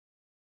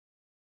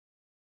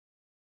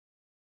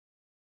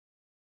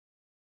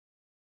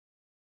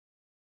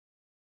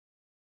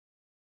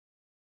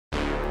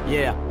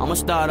Yeah, I'ma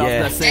start off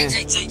by saying,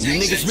 you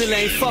niggas really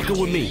ain't fucking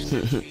with me.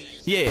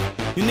 Yeah,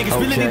 you niggas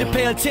really need to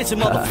pay attention,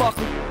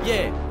 motherfucker.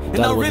 Yeah,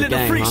 and I'm really the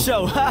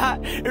FreekShow.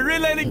 It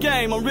really ain't a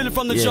game, I'm really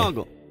from the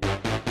jungle.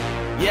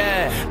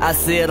 Yeah, I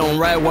said I'm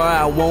right where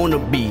I wanna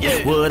be.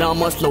 What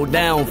I'ma slow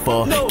down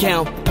for?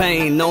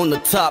 Campaign on the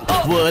top.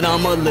 What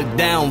I'ma look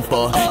down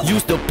for?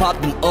 Used to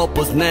pop them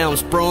uppers, now I'm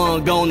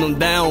sprung on them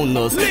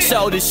downers.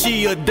 Shawty,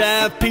 she a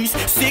dime piece,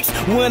 6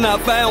 when I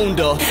found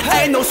her.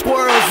 Ain't no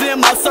squirrels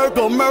in my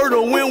circle, murder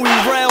when we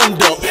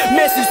round up.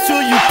 Message to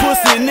you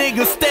pussy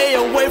niggas, stay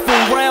away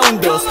from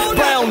rounders.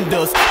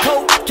 Rounders,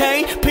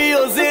 cocaine,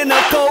 pills in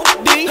a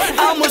codeine.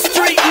 I'm a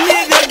street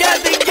nigga, got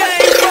the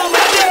game from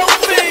a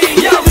Delphine.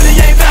 Y'all really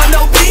ain't found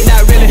no beat,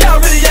 not really. Y'all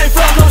really ain't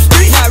from no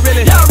streets, not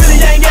really. Y'all really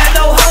ain't got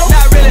no hoe,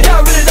 not really.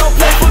 Y'all really don't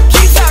play for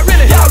keeps, not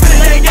really. Y'all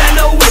really ain't got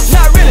no whip,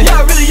 not really.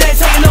 Y'all really ain't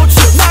taking no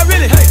trips, not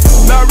really. Hey,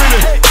 not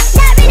really. Hey,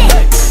 not really.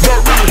 Hey,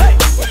 not really.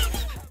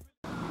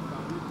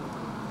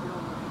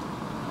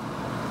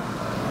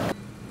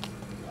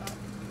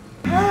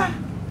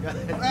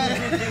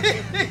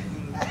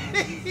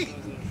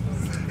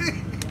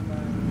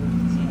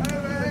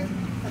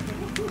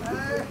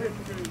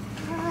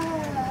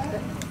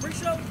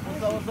 FreekShow?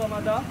 What's up,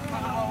 my dog?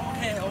 Oh,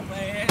 hell,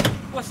 man.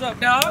 What's up,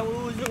 dog?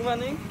 What was you, my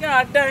nigga?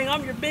 God dang,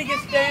 I'm your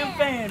biggest damn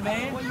fan,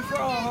 man. Where you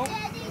from,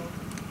 homie?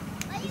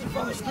 You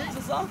from the streets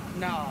or something?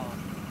 No.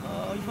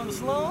 You from the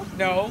slum?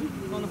 No. You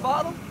from the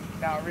father?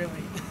 Not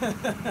really.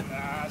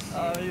 Ah, shit,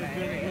 Oh, you man.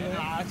 good.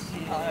 Ah,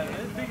 shit.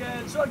 That big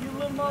ass truck, you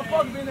little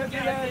motherfucker in that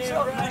big ass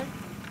truck, right?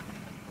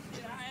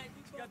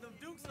 You got them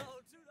Dukes on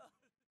too, though.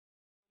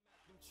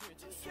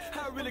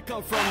 I really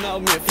come from now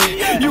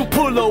Memphis. You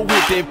pull up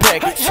with that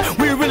package,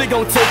 we really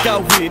gon' take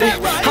out with it.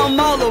 I'm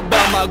all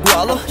about my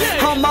guala,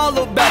 I'm all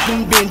about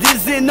them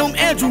Benjis and them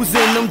Andrews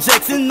and them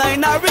Jackson.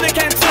 I really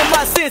came to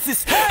my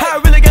senses. I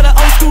really got an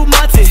old school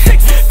Monty,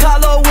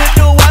 collar with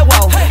the white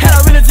wall, and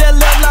I really just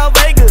left Las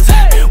Vegas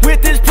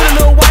with this pretty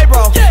little white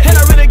bra. And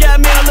I really got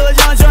me a little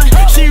John John.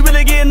 She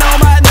really getting on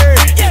my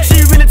nerves.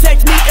 She really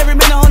text me every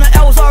minute on the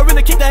hour, so I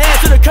really kicked her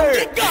ass to the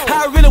curb.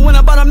 I really went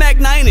about a Mac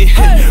 90,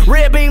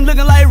 red beam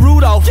looking like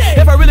Rudolph.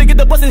 If I really get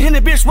the bus and hit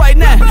the bitch right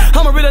now,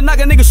 I'ma really knock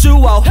a nigga shoe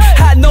off.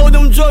 I know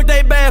them drugs,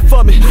 they bad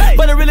for me,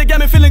 but it really got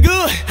me feeling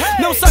good.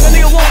 No sucker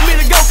nigga want me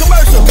to go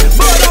commercial,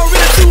 but I'm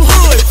really too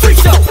hood.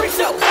 FreekShow.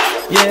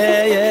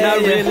 Yeah, yeah, not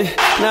really,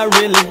 not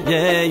really,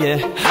 yeah, yeah,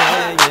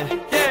 yeah,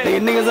 yeah.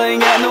 These niggas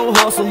ain't got no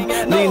hustle. These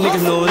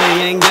niggas know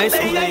they ain't gangsta.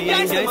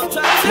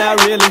 Not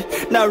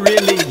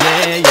really,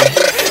 yeah, yeah.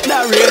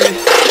 Not really,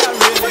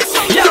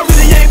 Y'all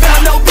really ain't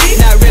found no beat.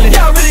 Not really.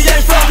 Y'all really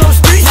ain't from no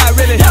streets. Not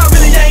really. Y'all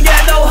really ain't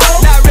got no hoe.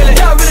 Not really.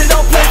 Y'all really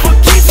don't play for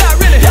keeps. Not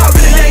really. Y'all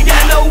really ain't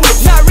got no whip.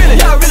 Not really.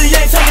 Y'all really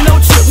ain't taking no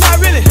trips. Not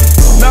really.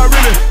 Not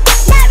really.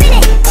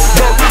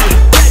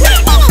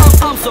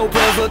 I'm so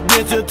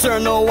presidential,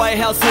 turn the White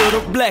House to the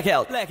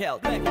blackout.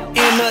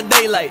 In the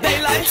daylight,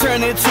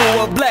 turn it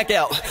to a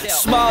blackout.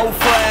 Small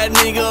fried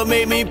nigga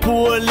made me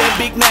pull that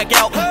Big Mac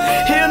out.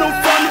 Hit him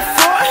from the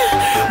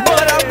front,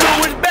 but I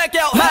blew his back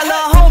out. My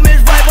little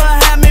homies right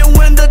behind me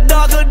when the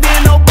darker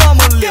than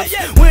Obama lips.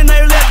 When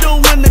they let the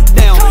window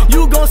down,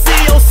 you gon'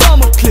 see your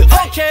summer clip.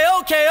 Okay.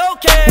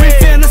 We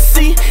finna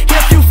see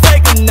if you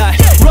fake or not.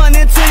 Run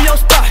into your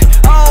spot.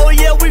 Oh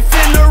yeah, we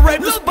finna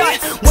rape the spot.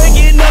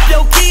 Waking up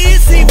your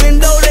kids even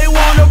though they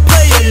wanna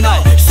play at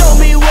night. Show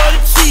me what a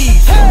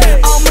cheese.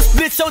 I'ma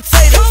split your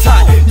tater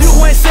tot. You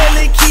ain't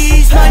selling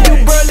keys, now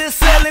you barely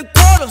selling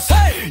quarters.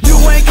 You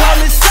ain't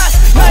calling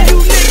shots, now you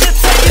niggas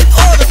taking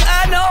orders.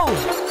 I know.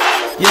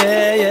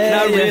 Yeah,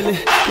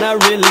 not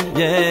really,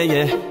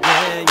 yeah.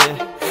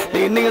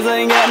 These niggas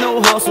ain't got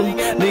no hustle.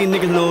 These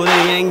niggas know they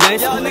ain't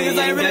gangsta. Y'all niggas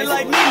ain't really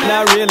like me, man.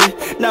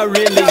 Not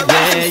really,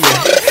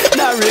 yeah.